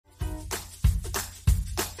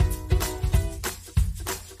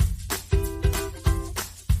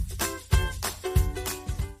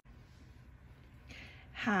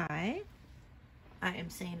I am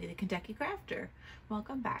Sandy the Kentucky Crafter.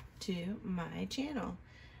 Welcome back to my channel.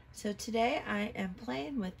 So today I am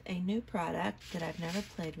playing with a new product that I've never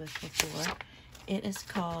played with before. It is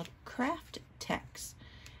called Kraft-Tex.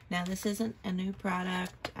 Now this isn't a new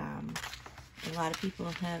product. A lot of people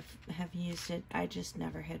have used it. I just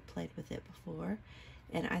never had played with it before,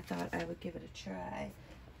 and I thought I would give it a try.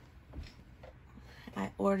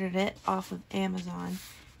 I ordered it off of Amazon,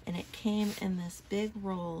 and it came in this big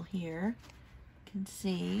roll here. You can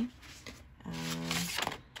see.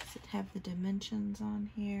 Does it have the dimensions on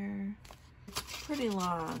here? It's pretty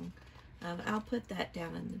long. I'll put that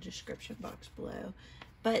down in the description box below.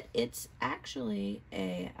 But it's actually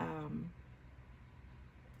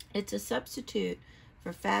it's a substitute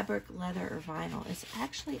for fabric, leather, or vinyl. It's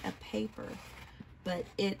actually a paper, but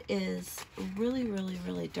it is really, really,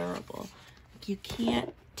 really durable. You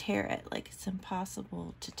can't tear it. Like, it's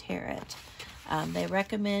impossible to tear it. They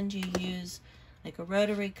recommend you use like a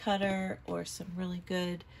rotary cutter or some really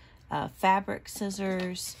good fabric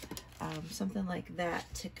scissors, something like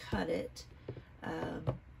that to cut it.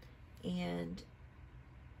 And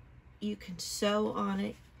you can sew on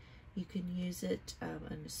it. You can use it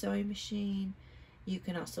on a sewing machine. You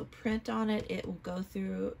can also print on it. It will go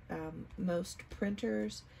through most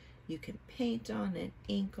printers. You can paint on it,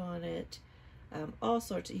 ink on it, all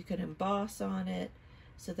sorts. You can emboss on it.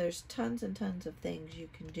 So there's tons and tons of things you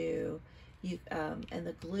can do. And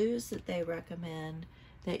the glues that they recommend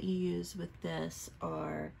that you use with this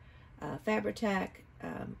are Fabri-Tac,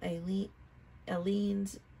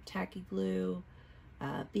 Aleene's tacky glue,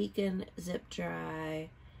 Beacon Zip Dry,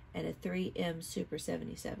 and a 3M Super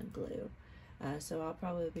 77 glue. So I'll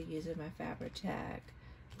probably be using my Fabri-Tac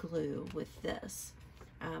glue with this.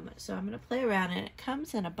 So I'm going to play around, and it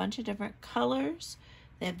comes in a bunch of different colors.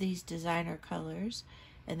 They have these designer colors,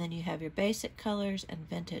 and then you have your basic colors and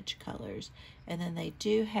vintage colors, and then they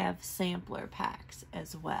do have sampler packs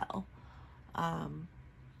as well.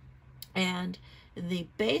 And the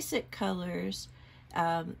basic colors,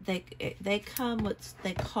 they come with,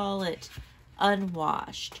 they call it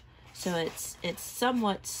unwashed, so it's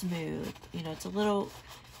somewhat smooth. You know, it's a little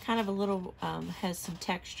has some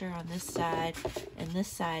texture on this side, and this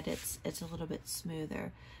side it's a little bit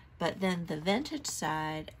smoother. But then the vintage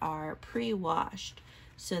side are pre-washed,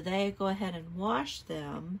 so they go ahead and wash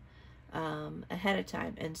them ahead of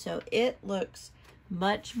time, and so it looks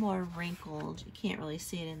much more wrinkled. You can't really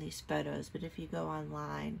see it in these photos, but if you go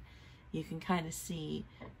online, you can kind of see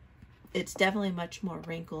it's definitely much more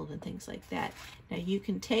wrinkled and things like that. Now you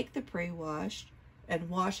can take the pre-washed and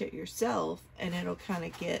wash it yourself, and it'll kind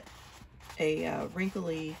of get a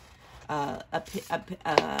wrinkly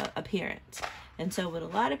appearance. And so what a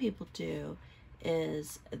lot of people do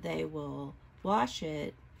is they will wash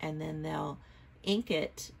it, and then they'll ink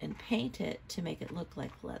it and paint it to make it look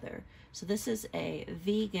like leather. So this is a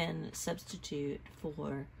vegan substitute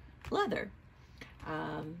for leather.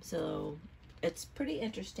 So it's pretty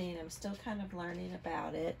interesting. I'm still kind of learning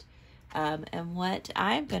about it. And what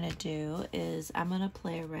I'm going to do is I'm going to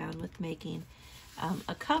play around with making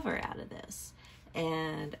a cover out of this.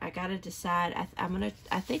 And I got to decide,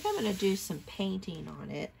 I think I'm going to do some painting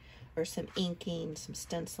on it, or some inking, some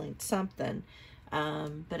stenciling, something.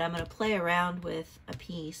 But I'm going to play around with a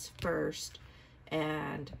piece first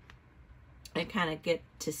and kind of get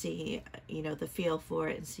to see, you know, the feel for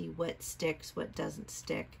it, and see what sticks, what doesn't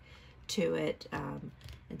stick to it,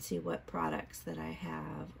 and see what products that I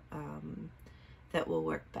have that will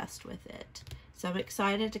work best with it. So I'm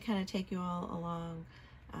excited to kind of take you all along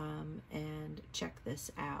and check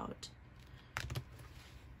this out.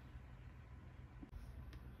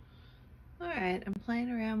 Alright, I'm playing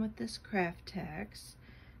around with this Kraft-Tex,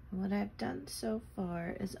 and what I've done so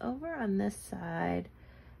far is over on this side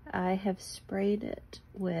I have sprayed it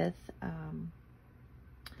with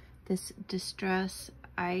this Distress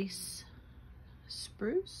Iced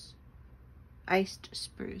Spruce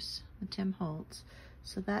with Tim Holtz.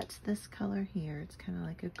 So that's this color here. It's kind of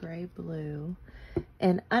like a gray blue,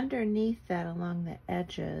 and underneath that, along the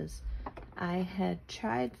edges, I had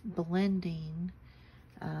tried blending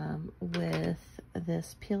with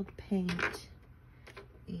this peeled paint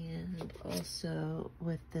and also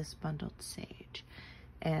with this bundled sage,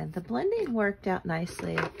 and the blending worked out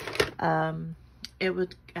nicely. It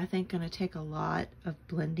would, I think, going to take a lot of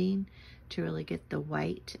blending to really get the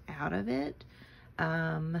white out of it.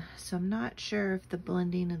 So I'm not sure if the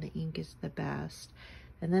blending of the ink is the best.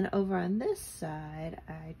 And then over on this side,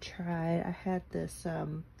 I had this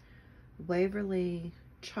Waverly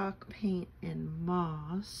chalk paint in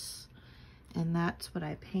moss, and that's what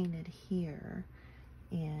I painted here.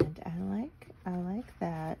 And I like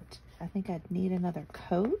that. I think I'd need another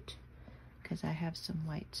coat because I have some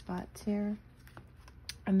white spots here.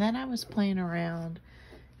 And then I was playing around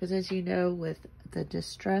because, as you know, with the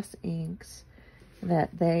distress inks,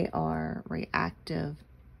 that they are reactive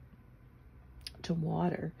to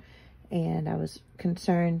water. And I was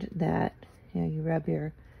concerned that, you know, you rub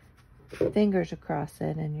your fingers across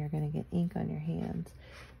it and you're going to get ink on your hands.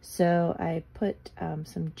 So I put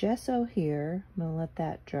some gesso here. I'm going to let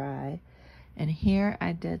that dry. And here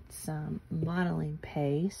I did some modeling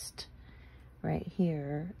paste right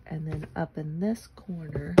here. And then up in this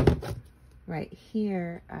corner right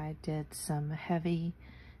here, I did some heavy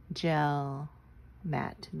gel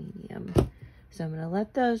matte to medium. So I'm going to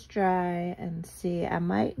let those dry and see. I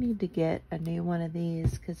might need to get a new one of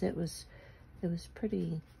these because it was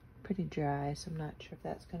pretty dry, so I'm not sure if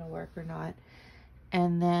that's going to work or not.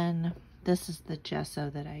 And then this is the gesso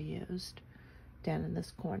that I used down in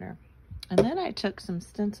this corner. And then I took some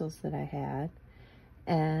stencils that I had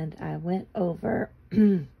and I went over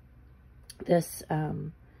this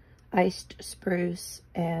iced spruce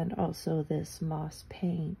and also this moss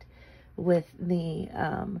paint with the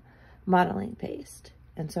modeling paste.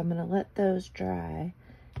 And so I'm going to let those dry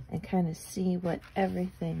and kind of see what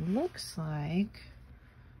everything looks like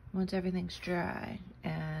once everything's dry.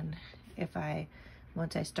 And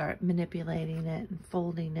once I start manipulating it and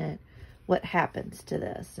folding it, what happens to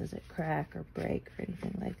this? Does it crack or break or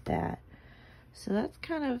anything like that? So that's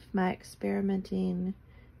kind of my experimenting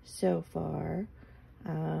so far.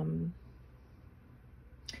 I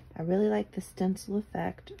really like the stencil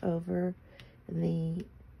effect over the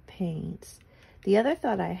paints. The other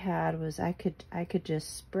thought I had was I could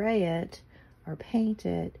just spray it or paint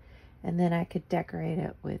it, and then I could decorate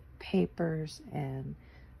it with papers and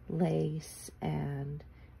lace and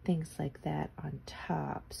things like that on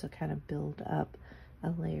top, so kind of build up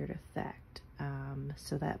a layered effect.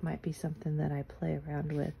 So that might be something that I play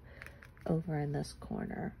around with over in this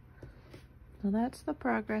corner. So that's the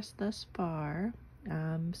progress thus far.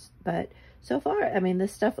 But so far, I mean,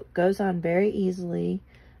 this stuff goes on very easily.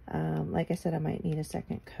 Like I said, I might need a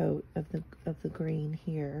second coat of the green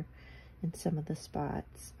here in some of the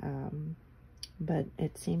spots. But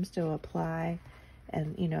it seems to apply,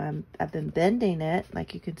 and you know, I've been bending it,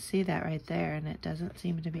 like you can see that right there, and it doesn't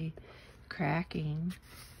seem to be cracking.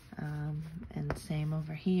 And same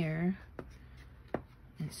over here.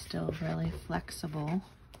 It's still really flexible.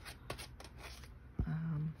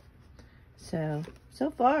 So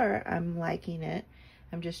far I'm liking it.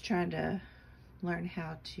 I'm just trying to learn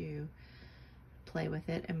how to play with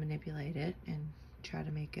it and manipulate it and try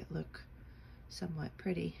to make it look somewhat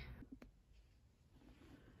pretty.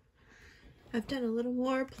 I've done a little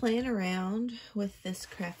more playing around with this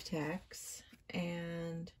Kraft-Tex,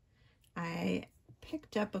 and I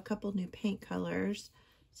picked up a couple new paint colors.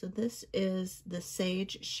 So this is the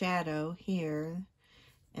Sage Shadow here,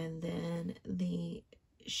 and then the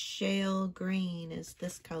Shale Green is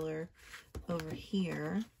this color over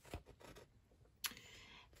here.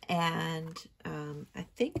 And I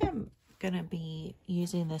think I'm gonna be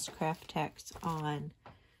using this Kraft-Tex on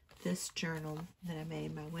this journal that I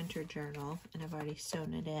made, my winter journal, and I've already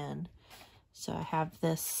sewn it in. So I have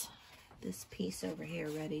this piece over here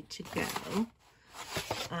ready to go.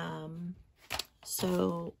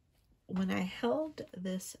 So when I held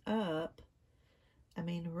this up, I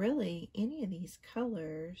mean, really, any of these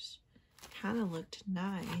colors kind of looked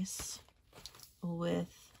nice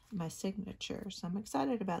with my signature. So I'm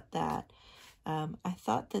excited about that. I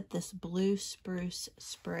thought that this blue spruce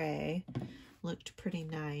spray looked pretty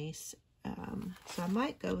nice. So I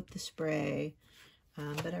might go with the spray.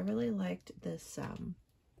 But I really liked this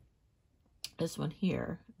this one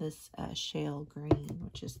here, this Shale Green,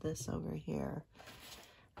 which is this over here.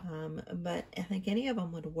 But I think any of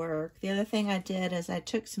them would work. The other thing I did is I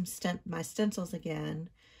took my stencils again,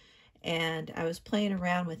 and I was playing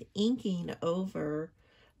around with inking over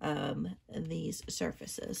these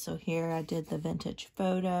surfaces. So here I did the vintage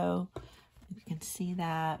photo. You can see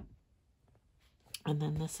that. And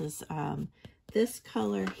then this is this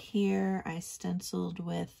color here I stenciled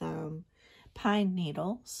with pine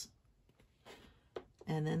needles.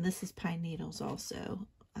 And then this is pine needles also.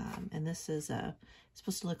 And this is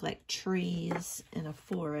supposed to look like trees in a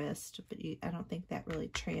forest, but I don't think that really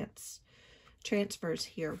transfers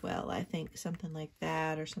here well. I think something like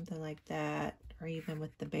that, or something like that, or even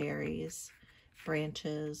with the berries,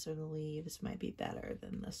 branches, or the leaves might be better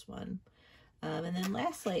than this one. And then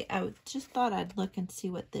lastly, I just thought I'd look and see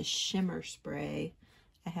what this shimmer spray,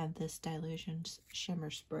 I have this Dilution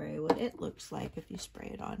shimmer spray, what it looks like if you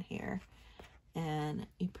spray it on here. And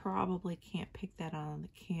you probably can't pick that on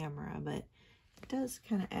the camera, but it does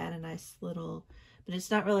kind of add a nice little, but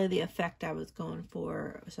it's not really the effect I was going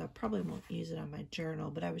for, so I probably won't use it on my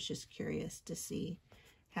journal, but I was just curious to see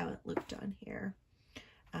how it looked on here.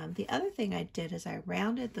 The other thing I did is I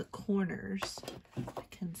rounded the corners. I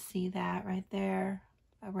can see that right there.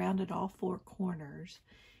 I rounded all 4 corners,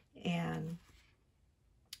 and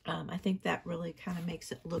I think that really kind of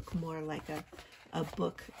makes it look more like a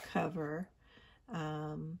book cover.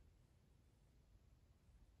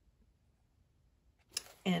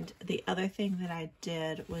 And the other thing that I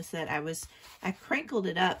did was that I crinkled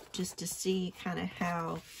it up just to see kind of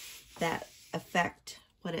how that affect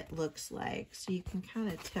what it looks like. So you can kind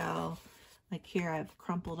of tell, like here I've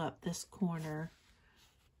crumpled up this corner,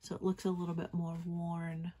 so it looks a little bit more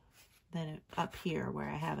worn than up here where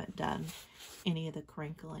I haven't done any of the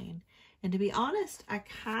crinkling. And to be honest, I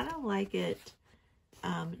kind of like it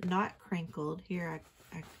not crinkled. Here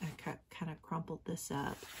I kind of crumpled this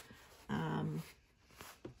up.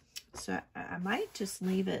 So I might just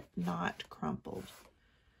leave it not crumpled.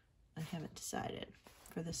 I haven't decided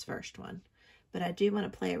for this first one, but I do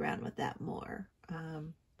want to play around with that more.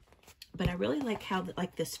 But I really like how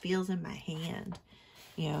this feels in my hand,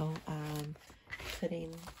 you know,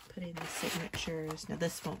 putting the signatures. Now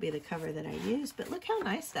this won't be the cover that I use, but look how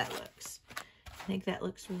nice that looks. I think that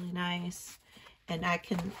looks really nice. And I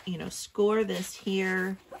can, you know, score this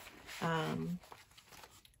here.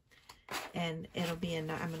 And it'll be I'm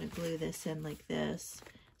going to glue this in like this.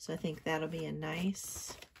 So I think that'll be a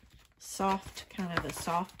nice, soft, kind of a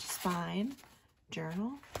soft spine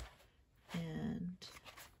journal. And,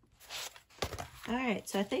 all right,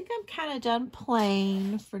 so I think I'm kind of done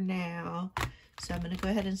playing for now. So I'm going to go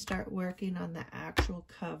ahead and start working on the actual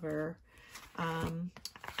cover.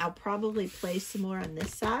 I'll probably place some more on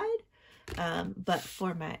this side, but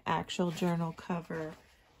for my actual journal cover,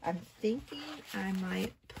 I'm thinking I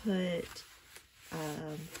might put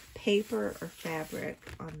paper or fabric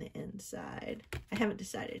on the inside. I haven't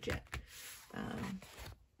decided yet.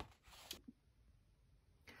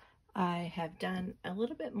 I have done a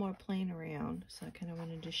little bit more playing around, so I kind of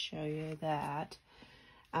wanted to show you that.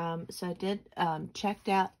 So I did checked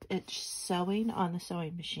out its sewing on the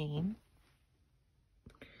sewing machine,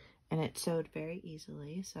 and it sewed very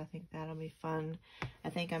easily, so I think that'll be fun. I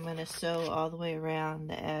think I'm going to sew all the way around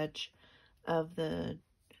the edge of the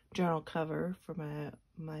journal cover for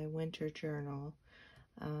my winter journal.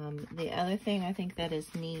 The other thing I think that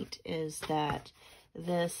is neat is that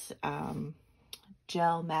this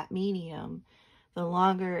gel matte medium, the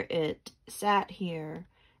longer it sat here,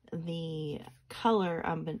 the color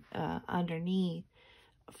underneath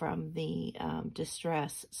from the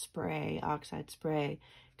Distress spray, oxide spray,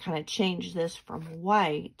 kind of changed this from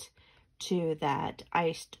white to that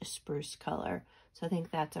iced spruce color. So I think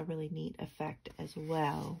that's a really neat effect as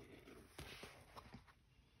well.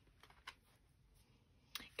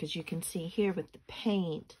 Because you can see here with the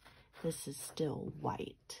paint, this is still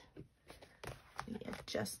white. Let me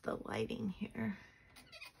adjust the lighting here.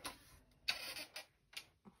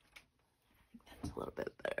 That's a little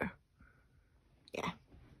bit better. Yeah.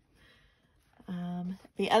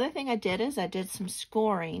 The other thing I did is I did some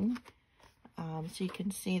scoring. So you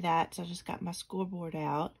can see that. So I just got my scoreboard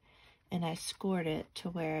out and I scored it to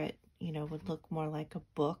where it, you know, would look more like a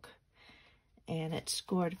book. And it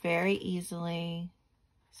scored very easily.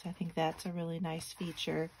 So I think that's a really nice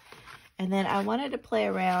feature. And then I wanted to play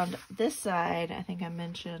around this side. I think I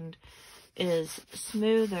mentioned is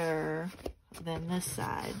smoother than this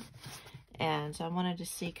side. And so I wanted to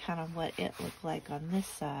see kind of what it looked like on this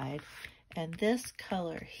side. And this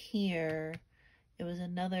color here, it was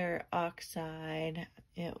another oxide.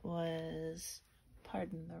 It was,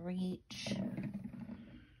 pardon the reach,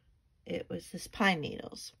 it was this pine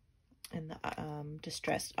needles and the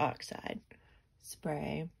distressed oxide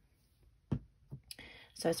spray.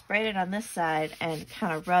 So I sprayed it on this side and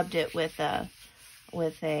kind of rubbed it with a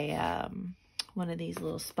one of these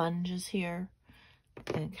little sponges here,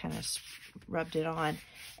 and kind of rubbed it on,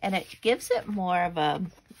 and it gives it more of a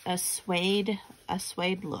suede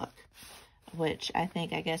look, which I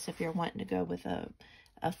think, I guess if you're wanting to go with a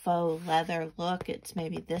faux leather look, it's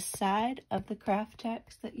maybe this side of the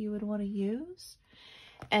Kraft-Tex that you would want to use.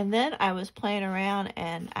 And then I was playing around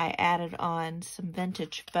and I added on some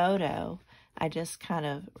vintage photo. I just kind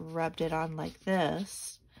of rubbed it on like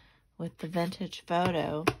this with the vintage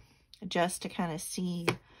photo just to kind of see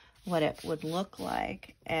what it would look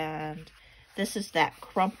like. And this is that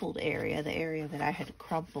crumpled area, the area that I had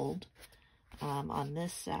crumpled on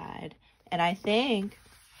this side. And I think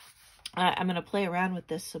I'm going to play around with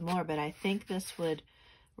this some more, but I think this would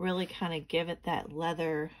really kind of give it that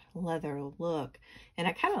leather look. And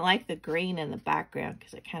I kind of like the green in the background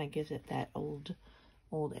because it kind of gives it that old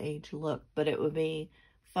age look. But it would be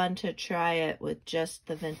fun to try it with just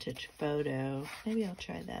the vintage photo. Maybe I'll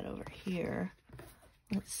try that over here.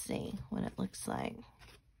 Let's see what it looks like.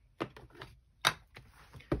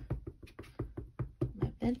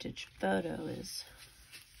 My vintage photo is,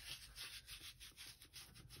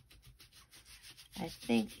 I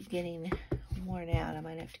think, getting worn out. I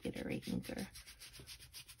might have to get a re-inker.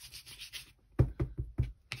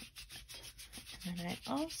 And then I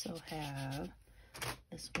also have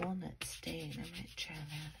this walnut stain. I might try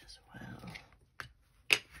that as well.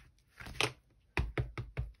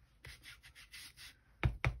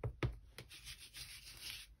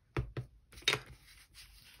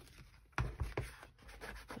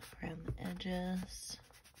 Around the edges.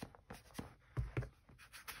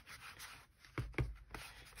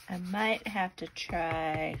 I might have to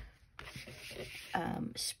try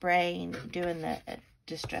doing the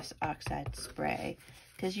Distress Oxide spray,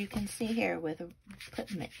 because you can see here with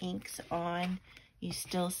putting the inks on, you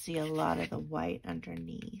still see a lot of the white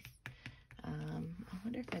underneath. I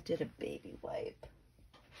wonder if I did a baby wipe.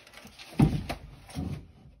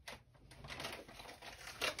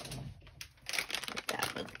 What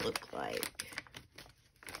that would look like.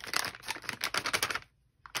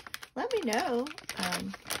 Let me know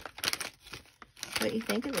what you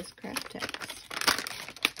think of this Kraft-Tex.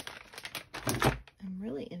 I'm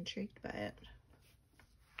really intrigued by it.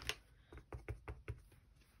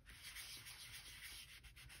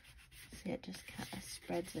 See, it just kind of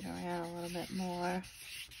spreads it around a little bit more. I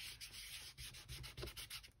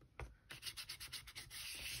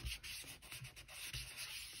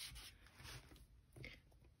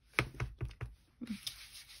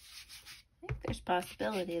think there's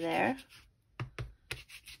possibility there.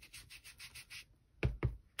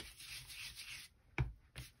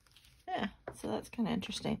 Yeah, so that's kind of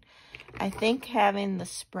interesting. I think having the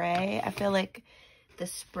spray, I feel like the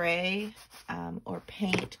spray or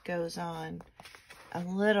paint goes on a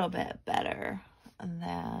little bit better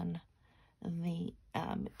than the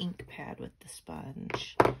ink pad with the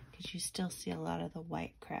sponge, because you still see a lot of the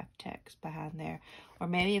white Kraft-Tex behind there. Or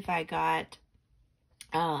maybe if I got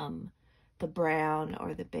the brown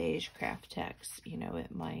or the beige Kraft-Tex, you know,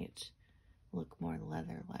 it might look more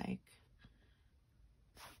leather-like.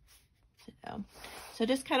 So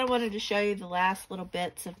just kind of wanted to show you the last little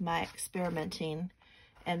bits of my experimenting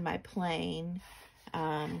and my playing.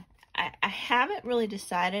 I haven't really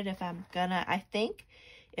decided if I'm gonna, I think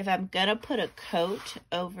if I'm gonna put a coat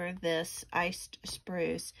over this iced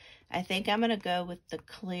spruce, I think I'm gonna go with the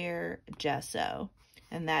clear gesso,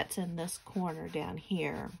 and that's in this corner down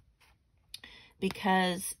here,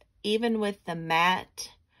 because even with the matte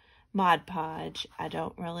Mod Podge, I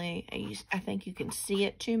don't really, I think you can see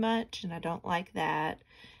it too much, and I don't like that.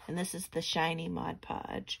 And this is the shiny Mod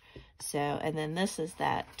Podge. So, and then this is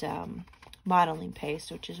that modeling paste,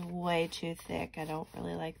 which is way too thick. I don't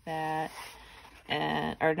really like that.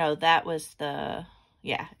 And, or no, that was the,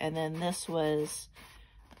 yeah. And then this was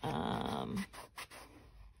the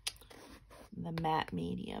matte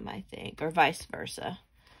medium, I think, or vice versa.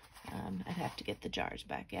 I'd have to get the jars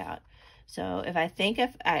back out. So if I think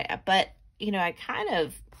but you know,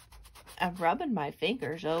 I'm rubbing my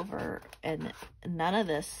fingers over, and none of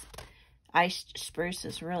this iced spruce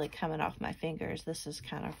is really coming off my fingers. This is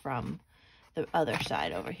kind of from the other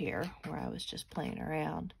side over here where I was just playing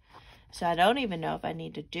around. So I don't even know if I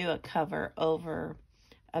need to do a cover over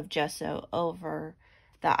of gesso over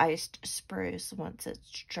the iced spruce once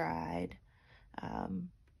it's dried.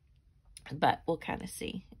 But we'll kind of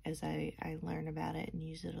see as I learn about it and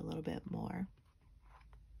use it a little bit more.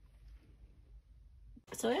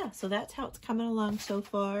 So yeah, so that's how it's coming along so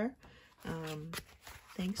far.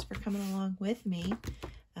 Thanks for coming along with me.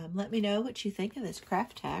 Let me know what you think of this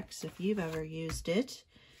Kraft-Tex, if you've ever used it.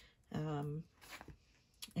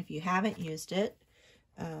 If you haven't used it,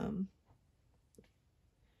 then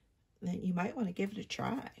you might want to give it a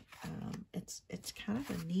try. It's kind of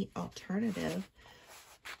a neat alternative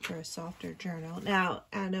for a softer journal. Now,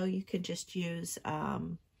 I know you could just use,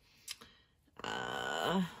 help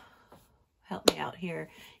me out here,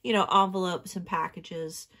 you know, envelopes and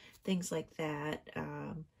packages, things like that,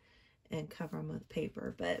 and cover them with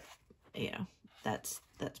paper, but, you know, that's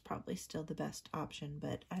probably still the best option.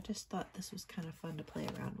 But I just thought this was kind of fun to play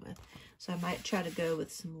around with. So I might try to go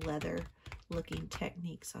with some leather looking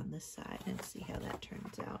techniques on this side and see how that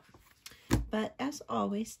turns out. But as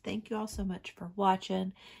always, thank you all so much for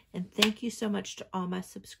watching, and thank you so much to all my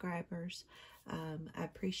subscribers. I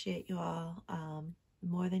appreciate you all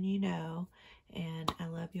more than you know, and I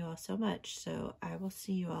love you all so much. So I will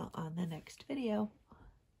see you all on the next video.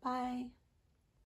 Bye.